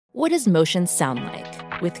What does motion sound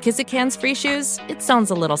like? With Kizik Hands Free Shoes, it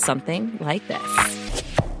sounds a little something like this.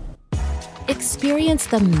 Experience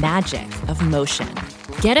the magic of motion.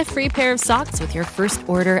 Get a free pair of socks with your first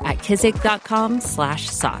order at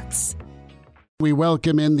kizik.com/socks. We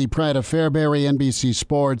welcome in the pride of Fairbury, NBC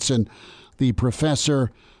Sports, and the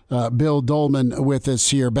professor, Bill Dolman, with us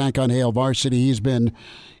here back on Hail Varsity. He's been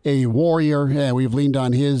a warrior. We've leaned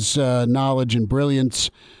on his knowledge and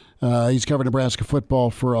brilliance. He's covered Nebraska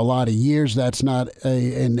football for a lot of years. That's not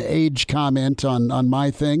an age comment on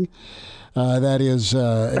my thing. That is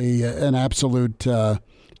an absolute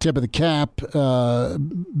tip of the cap,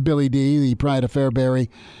 Billy D., the pride of Fairbury.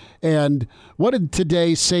 And what did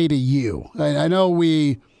today say to you? I know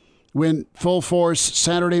we went full force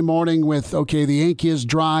Saturday morning with, okay, the ink is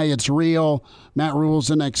dry, it's real, Matt Rhule's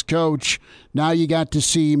the next coach. Now you got to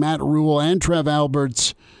see Matt Rhule and Trev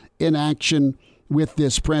Alberts in action with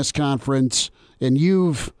this press conference, and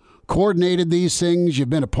you've coordinated these things. You've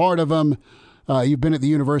been a part of them. You've been at the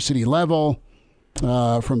university level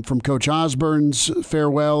from Coach Osborne's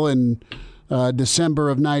farewell in December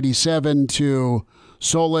of '97 to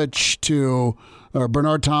Solich to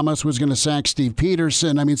Bernard Thomas was going to sack Steve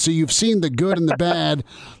Peterson. I mean, so you've seen the good and the bad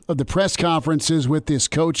of the press conferences with this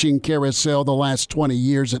coaching carousel the last 20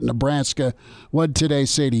 years at Nebraska. What did today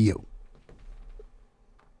say to you?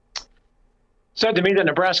 Said to me that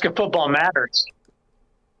Nebraska football matters.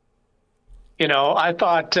 You know, I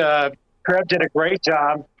thought Trev did a great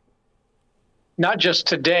job, not just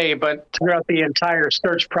today, but throughout the entire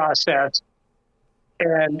search process.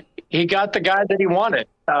 And he got the guy that he wanted.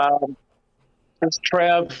 It's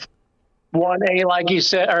Trev 1A, like he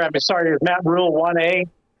said, or I'm sorry, Matt Rhule 1A,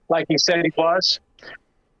 like he said he was.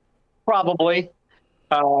 Probably.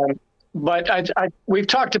 But we've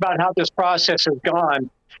talked about how this process has gone,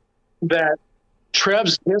 that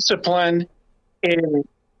Trev's discipline in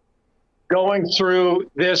going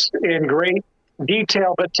through this in great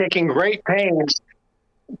detail, but taking great pains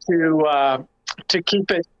to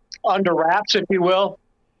keep it under wraps, if you will,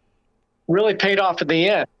 really paid off in the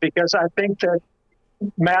end, because I think that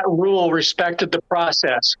Matt Rhule respected the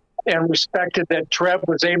process and respected that Trev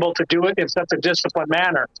was able to do it in such a disciplined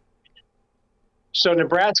manner. So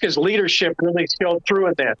Nebraska's leadership really showed through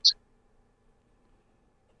in this.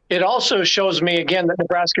 It also shows me, again, that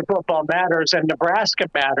Nebraska football matters and Nebraska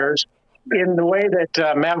matters in the way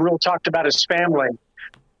that Matt Rhule talked about his family.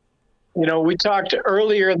 You know, we talked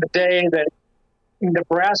earlier in the day that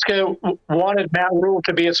Nebraska wanted Matt Rhule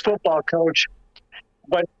to be his football coach,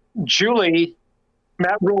 but Julie,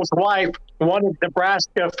 Matt Rhule's wife, wanted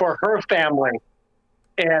Nebraska for her family.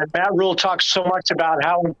 And Matt Rhule talks so much about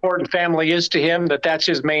how important family is to him, that that's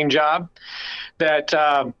his main job, that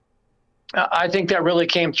I think that really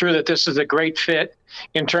came through, that this is a great fit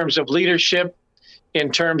in terms of leadership, in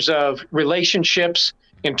terms of relationships,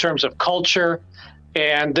 in terms of culture,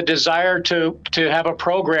 and the desire to have a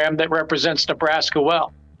program that represents Nebraska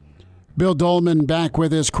well. Bill Dolman back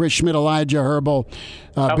with us, Chris Schmidt, Elijah Herbal.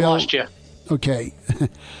 I lost you. Okay.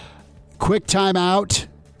 Quick timeout,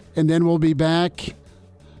 and then we'll be back.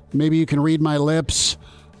 Maybe you can read my lips.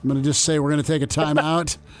 I'm going to just say we're going to take a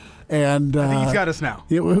timeout. And I think he's got us now.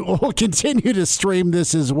 We'll continue to stream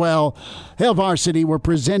this as well. Hail Varsity, we're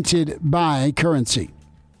presented by Currency.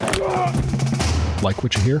 Like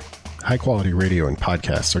what you hear? High-quality radio and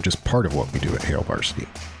podcasts are just part of what we do at Hail Varsity.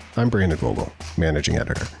 I'm Brandon Vogel, managing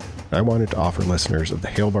editor. I wanted to offer listeners of the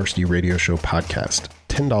Hail Varsity Radio Show podcast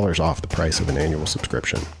 $10 off the price of an annual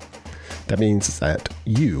subscription. That means that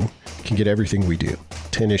you can get everything we do,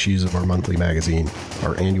 10 issues of our monthly magazine,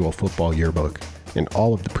 our annual football yearbook, and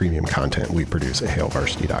all of the premium content we produce at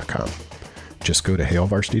hailvarsity.com. Just go to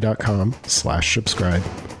hailvarsity.com/subscribe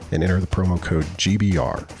and enter the promo code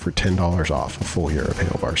GBR for $10 off a full year of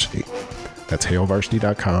Hail Varsity. That's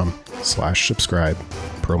hailvarsity.com/subscribe,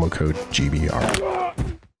 promo code GBR.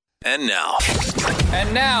 And now,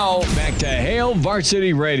 back to Hail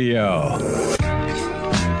Varsity Radio.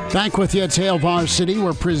 Back with you at Hail Varsity.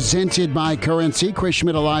 We're presented by Currency. Chris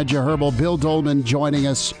Schmidt, Elijah Herbal, Bill Dolman joining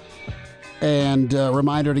us. And a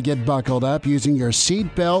reminder to get buckled up. Using your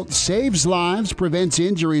seatbelt saves lives, prevents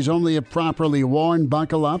injuries only if properly worn.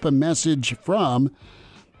 Buckle up. A message from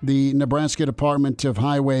the Nebraska Department of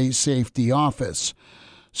Highway Safety Office.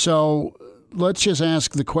 So let's just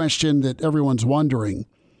ask the question that everyone's wondering.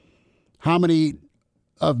 How many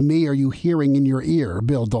of me are you hearing in your ear,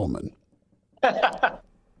 Bill Dolman?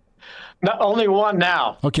 Not only one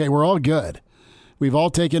now. Okay, we're all good. We've all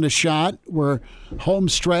taken a shot. We're home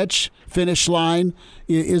stretch. Finish line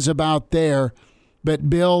is about there. But,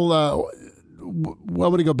 Bill, I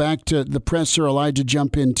want to go back to the presser. Elijah,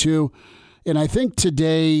 jump in, too. And I think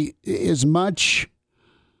today, as much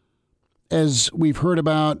as we've heard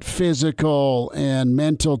about physical and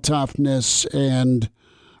mental toughness and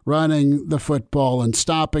running the football and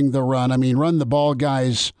stopping the run, I mean, run the ball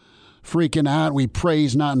guys freaking out. We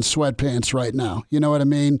praise not in sweatpants right now. You know what I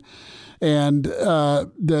mean? And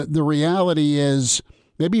the reality is,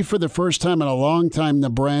 maybe for the first time in a long time,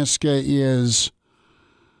 Nebraska is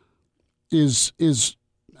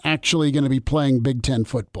actually going to be playing Big Ten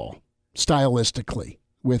football stylistically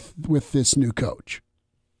with this new coach.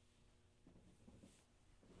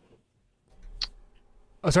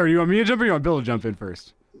 Oh, sorry, you want me to jump in or you want Bill to jump in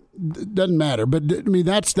first? Doesn't matter, but I mean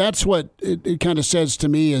that's what it kind of says to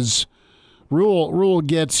me is Rule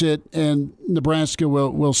gets it, and Nebraska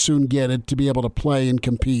will soon get it to be able to play and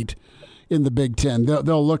compete in the Big Ten.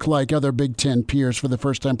 They'll look like other Big Ten peers for the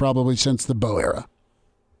first time probably since the Bo era.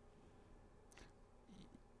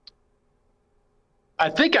 I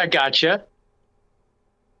think I got you.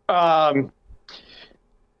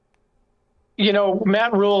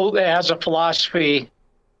 Matt Rule has a philosophy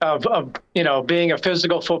of being a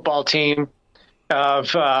physical football team,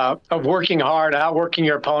 of working hard, outworking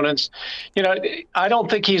your opponents. I don't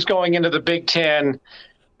think he's going into the Big Ten,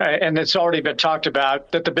 and it's already been talked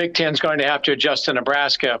about, that the Big Ten is going to have to adjust to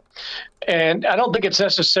Nebraska. And I don't think it's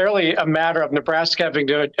necessarily a matter of Nebraska having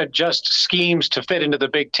to adjust schemes to fit into the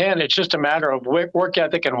Big Ten. It's just a matter of work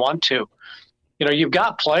ethic and want to. You've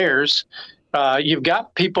got players. You've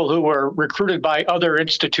got people who were recruited by other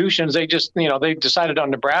institutions. They just, they decided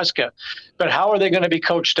on Nebraska. But how are they going to be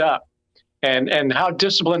coached up? And how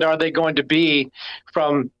disciplined are they going to be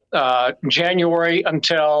from January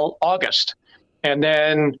until August? And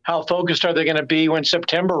then how focused are they going to be when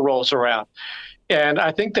September rolls around? And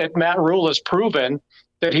I think that Matt Rule has proven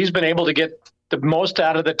that he's been able to get the most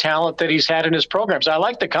out of the talent that he's had in his programs. I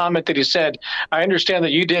like the comment that he said, I understand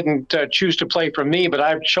that you didn't choose to play for me, but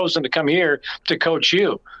I've chosen to come here to coach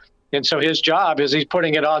you. And so his job, as he's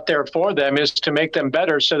putting it out there for them, is to make them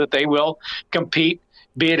better so that they will compete,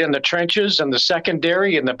 be it in the trenches and the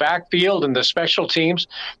secondary, in the backfield and the special teams,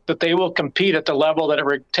 that they will compete at the level that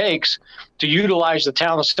it takes to utilize the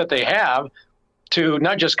talents that they have to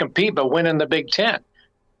not just compete, but win in the Big Ten.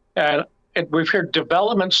 And we've heard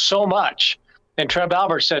development so much. And Trev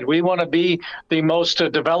Albert said, we want to be the most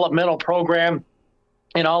developmental program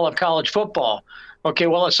in all of college football. Okay,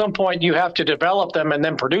 well, at some point you have to develop them and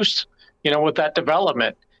then produce, with that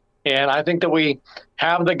development. And I think that we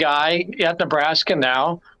have the guy at Nebraska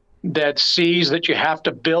now that sees that you have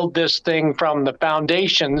to build this thing from the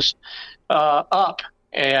foundations up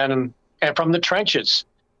and from the trenches.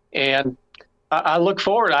 And I look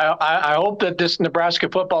forward. I hope that this Nebraska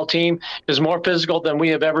football team is more physical than we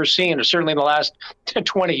have ever seen, or certainly in the last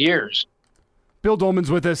 20 years. Bill Dolman's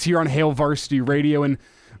with us here on Hail Varsity Radio. And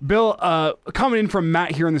Bill, coming in from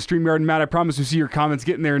Matt here in the StreamYard. And Matt, I promise to see your comments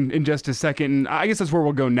getting there in just a second. And I guess that's where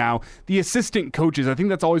we'll go now. The assistant coaches, I think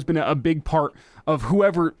that's always been a big part of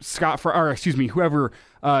whoever Trev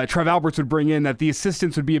Alberts would bring in, that the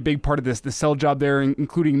assistants would be a big part of the sell job there,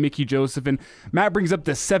 including Mickey Joseph. And Matt brings up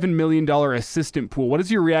the $7 million assistant pool. What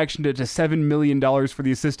is your reaction to $7 million for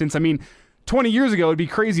the assistants? I mean, 20 years ago, it'd be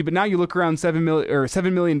crazy, but now you look around $7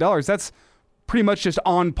 million, that's pretty much just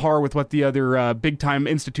on par with what the other big-time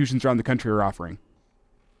institutions around the country are offering.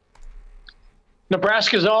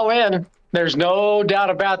 Nebraska's all in. There's no doubt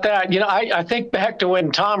about that. I think back to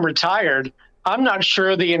when Tom retired, I'm not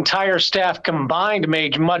sure the entire staff combined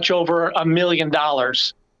made much over $1 million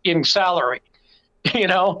in salary.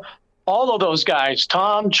 All of those guys,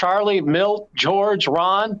 Tom, Charlie, Milt, George,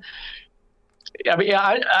 Ron. I mean,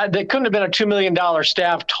 they couldn't have been a $2 million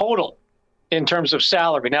staff total in terms of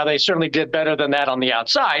salary. Now, they certainly did better than that on the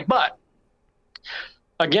outside. But,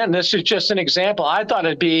 again, this is just an example. I thought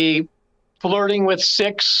it'd be flirting with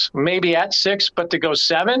 6, maybe at 6, but to go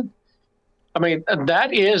 7, I mean,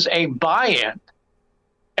 that is a buy-in.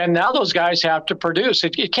 And now those guys have to produce.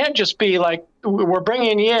 It can't just be like, we're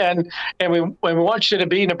bringing you in and we want you to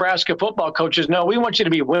be Nebraska football coaches. No, we want you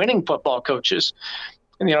to be winning football coaches.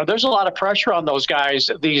 And, there's a lot of pressure on those guys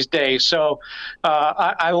these days. So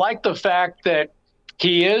I like the fact that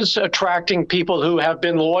he is attracting people who have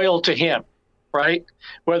been loyal to him, right?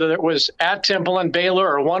 Whether it was at Temple and Baylor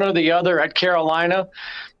or one or the other at Carolina.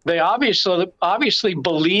 They obviously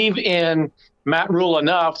believe in Matt Rule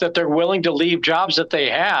enough that they're willing to leave jobs that they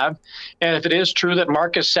have. And if it is true that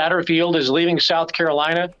Marcus Satterfield is leaving South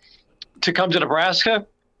Carolina to come to Nebraska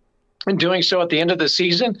and doing so at the end of the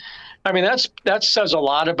season, I mean, that says a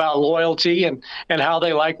lot about loyalty and how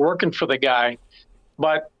they like working for the guy.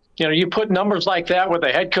 But, you put numbers like that with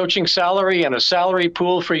a head coaching salary and a salary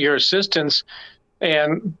pool for your assistants,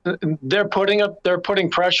 and they're putting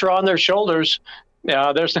pressure on their shoulders.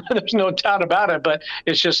 There's no doubt about it, but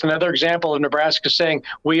it's just another example of Nebraska saying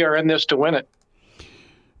we are in this to win it.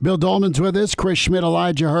 Bill Dolman's with us, Chris Schmidt,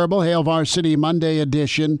 Elijah Herbal, Hail Varsity Monday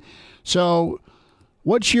edition. So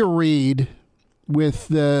what's your read with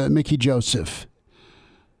Mickey Joseph?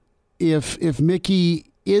 If Mickey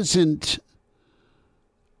isn't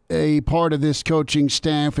a part of this coaching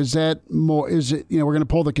staff, is it, we're going to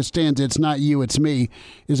pull the Costanza, it's not you, it's me.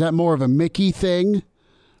 Is that more of a Mickey thing,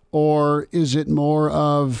 or is it more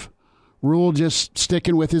of Rule just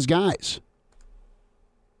sticking with his guys?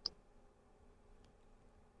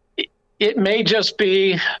 It may just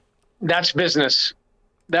be that's business.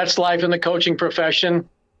 That's life in the coaching profession.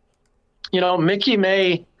 Mickey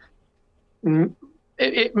maybe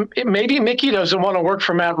Mickey doesn't want to work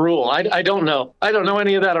for Matt Rule. I don't know. I don't know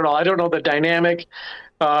any of that at all. I don't know the dynamic.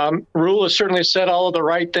 Rule has certainly said all of the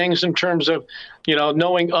right things in terms of,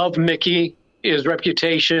 knowing of Mickey, his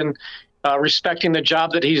reputation, respecting the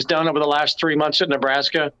job that he's done over the last 3 months at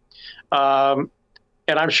Nebraska. And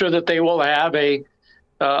I'm sure that they will have a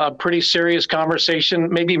pretty serious conversation,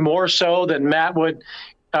 maybe more so than Matt would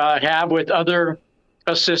have with other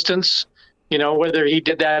assistants, whether he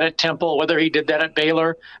did that at Temple, whether he did that at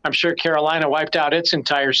Baylor. I'm sure Carolina wiped out its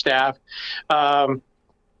entire staff.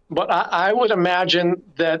 But I would imagine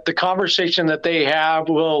that the conversation that they have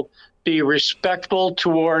will be respectful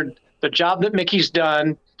toward the job that Mickey's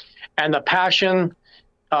done and the passion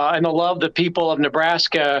and the love that people of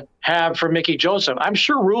Nebraska have for Mickey Joseph. I'm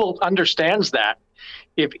sure Rule understands that.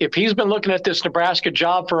 If he's been looking at this Nebraska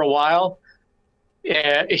job for a while,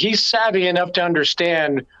 he's savvy enough to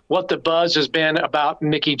understand what the buzz has been about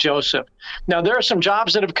Mickey Joseph. Now, there are some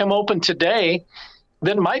jobs that have come open today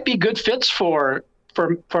that might be good fits for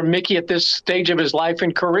Mickey at this stage of his life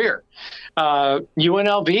and career.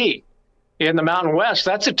 UNLV in the Mountain West,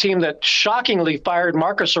 that's a team that shockingly fired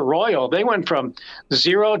Marcus Arroyo. They went from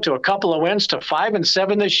 0 to a couple of wins to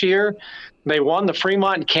 5-7 this year. They won the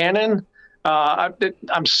Fremont Cannon.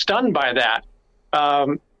 I'm stunned by that.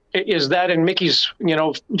 Is that in Mickey's,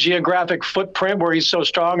 geographic footprint where he's so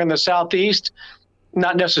strong in the Southeast?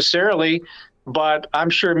 Not necessarily, but I'm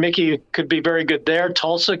sure Mickey could be very good there.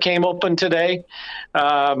 Tulsa came open today.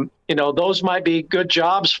 Those might be good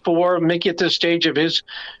jobs for Mickey at this stage of his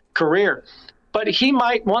career. But he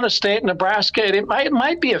might want to stay at Nebraska, and it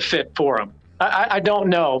might be a fit for him. I don't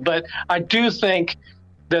know, but I do think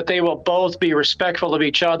that they will both be respectful of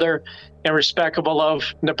each other and respectful of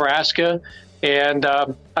Nebraska. And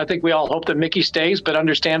I think we all hope that Mickey stays, but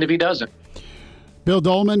understand if he doesn't. Bill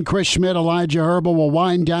Dolman, Chris Schmidt, Elijah Herbal will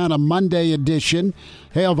wind down a Monday edition.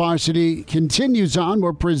 Hail Varsity continues on.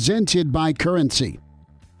 We're presented by Currency.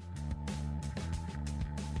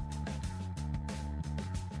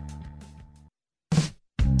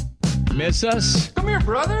 Miss us? Come here,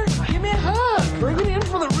 brother. Give me a hug. Bring it in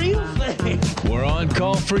for the real thing. We're on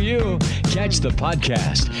call for you. Catch the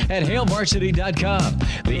podcast at HailVarsity.com,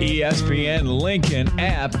 the ESPN Lincoln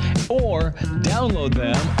app, or download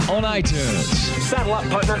them on iTunes. Saddle up,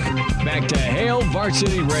 partner. Back to Hail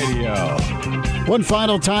Varsity Radio. One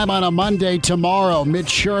final time on a Monday tomorrow. Mitch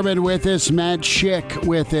Sherman with us, Matt Schick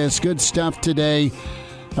with us. Good stuff today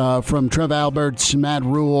from Trev Alberts, Matt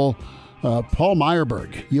Rule. Paul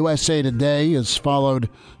Meyerberg, USA Today, has followed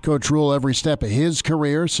Coach Rule every step of his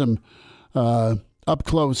career. Some up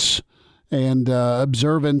close and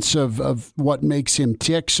observance of what makes him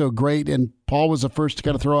tick so great. And Paul was the first to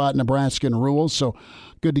kind of throw out Nebraska and Rule, so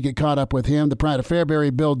good to get caught up with him. The Pride of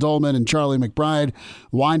Fairbury, Bill Dolman and Charlie McBride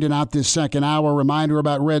winding out this second hour. Reminder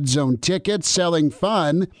about Red Zone tickets, selling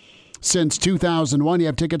fun. Since 2001, you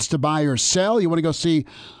have tickets to buy or sell. You want to go see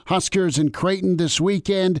Huskers in Creighton this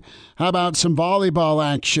weekend? How about some volleyball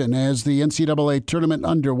action as the NCAA tournament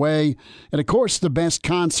underway? And, of course, the best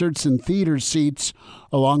concerts and theater seats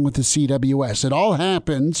along with the CWS. It all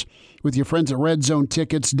happens with your friends at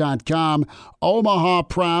RedZoneTickets.com. Omaha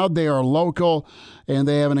proud. They are local, and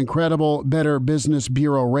they have an incredible Better Business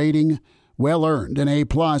Bureau rating. Well earned, an A+,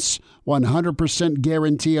 100%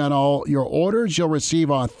 guarantee on all your orders. You'll receive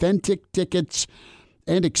authentic tickets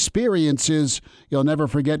and experiences you'll never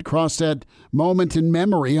forget. Cross that moment in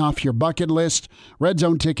memory off your bucket list.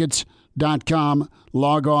 RedZoneTickets.com.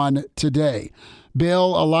 Log on today.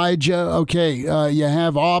 Bill, Elijah, okay, you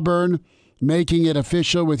have Auburn making it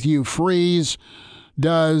official with Hugh Freeze.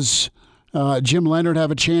 Does Jim Leonard have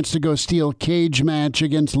a chance to go steel cage match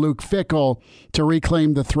against Luke Fickell to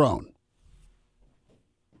reclaim the throne?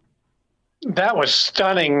 That was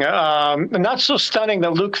stunning. Not so stunning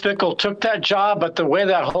that Luke Fickell took that job, but the way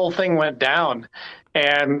that whole thing went down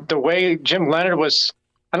and the way Jim Leonard was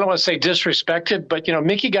I don't want to say disrespected, but,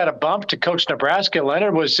 Mickey got a bump to coach Nebraska.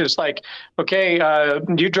 Leonard was just like, okay,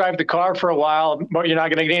 you drive the car for a while, but you're not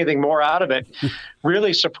going to get anything more out of it.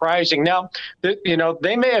 Really surprising. Now,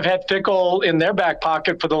 they may have had Fickell in their back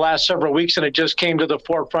pocket for the last several weeks, and it just came to the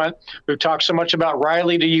forefront. We've talked so much about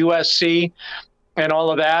Riley to USC and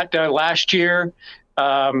all of that last year.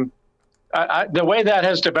 The way that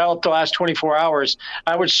has developed the last 24 hours,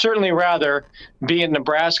 I would certainly rather be in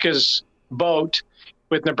Nebraska's boat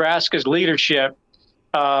with Nebraska's leadership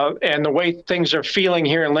and the way things are feeling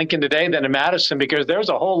here in Lincoln today than in Madison, because there's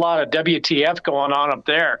a whole lot of WTF going on up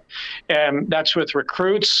there. And that's with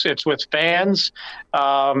recruits, it's with fans,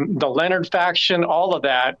 the Leonard faction, all of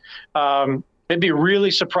that. It'd be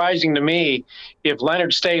really surprising to me if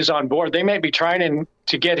Leonard stays on board. They may be trying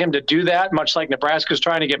to get him to do that, much like Nebraska's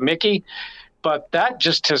trying to get Mickey. But that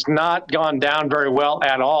just has not gone down very well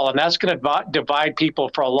at all. And that's going to divide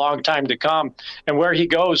people for a long time to come. And where he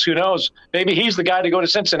goes, who knows? Maybe he's the guy to go to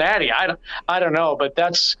Cincinnati. I don't know. But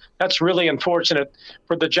that's really unfortunate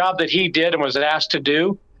for the job that he did and was asked to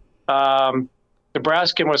do.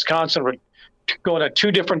 Nebraska and Wisconsin were going in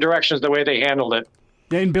two different directions the way they handled it.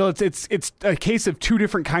 And Bill, it's a case of two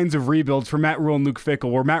different kinds of rebuilds for Matt Rhule and Luke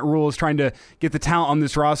Fickell, where Matt Rhule is trying to get the talent on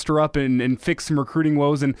this roster up and fix some recruiting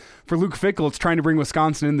woes. And for Luke Fickell, it's trying to bring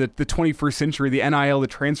Wisconsin in the 21st century, the NIL, the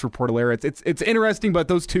transfer portal era. It's interesting, but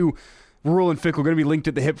those two, Rhule and Fickell, are going to be linked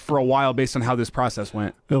at the hip for a while based on how this process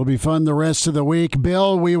went. It'll be fun the rest of the week.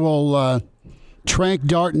 Bill, we will trank,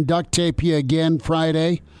 dart, and duct tape you again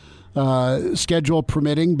Friday, schedule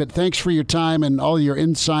permitting. But thanks for your time and all your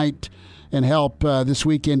insight and help this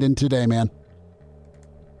weekend and today, man.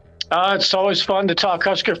 It's always fun to talk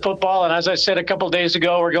Husker football. And as I said a couple of days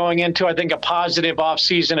ago, we're going into, I think, a positive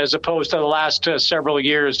offseason as opposed to the last several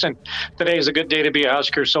years. And today is a good day to be a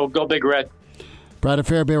Husker, so go Big Red. Pride of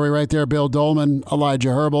Fairbury right there, Bill Dolman,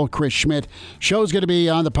 Elijah Herbal, Chris Schmidt. Show's going to be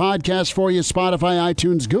on the podcast for you, Spotify,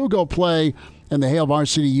 iTunes, Google Play, and the Hail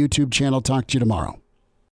Varsity YouTube channel. Talk to you tomorrow.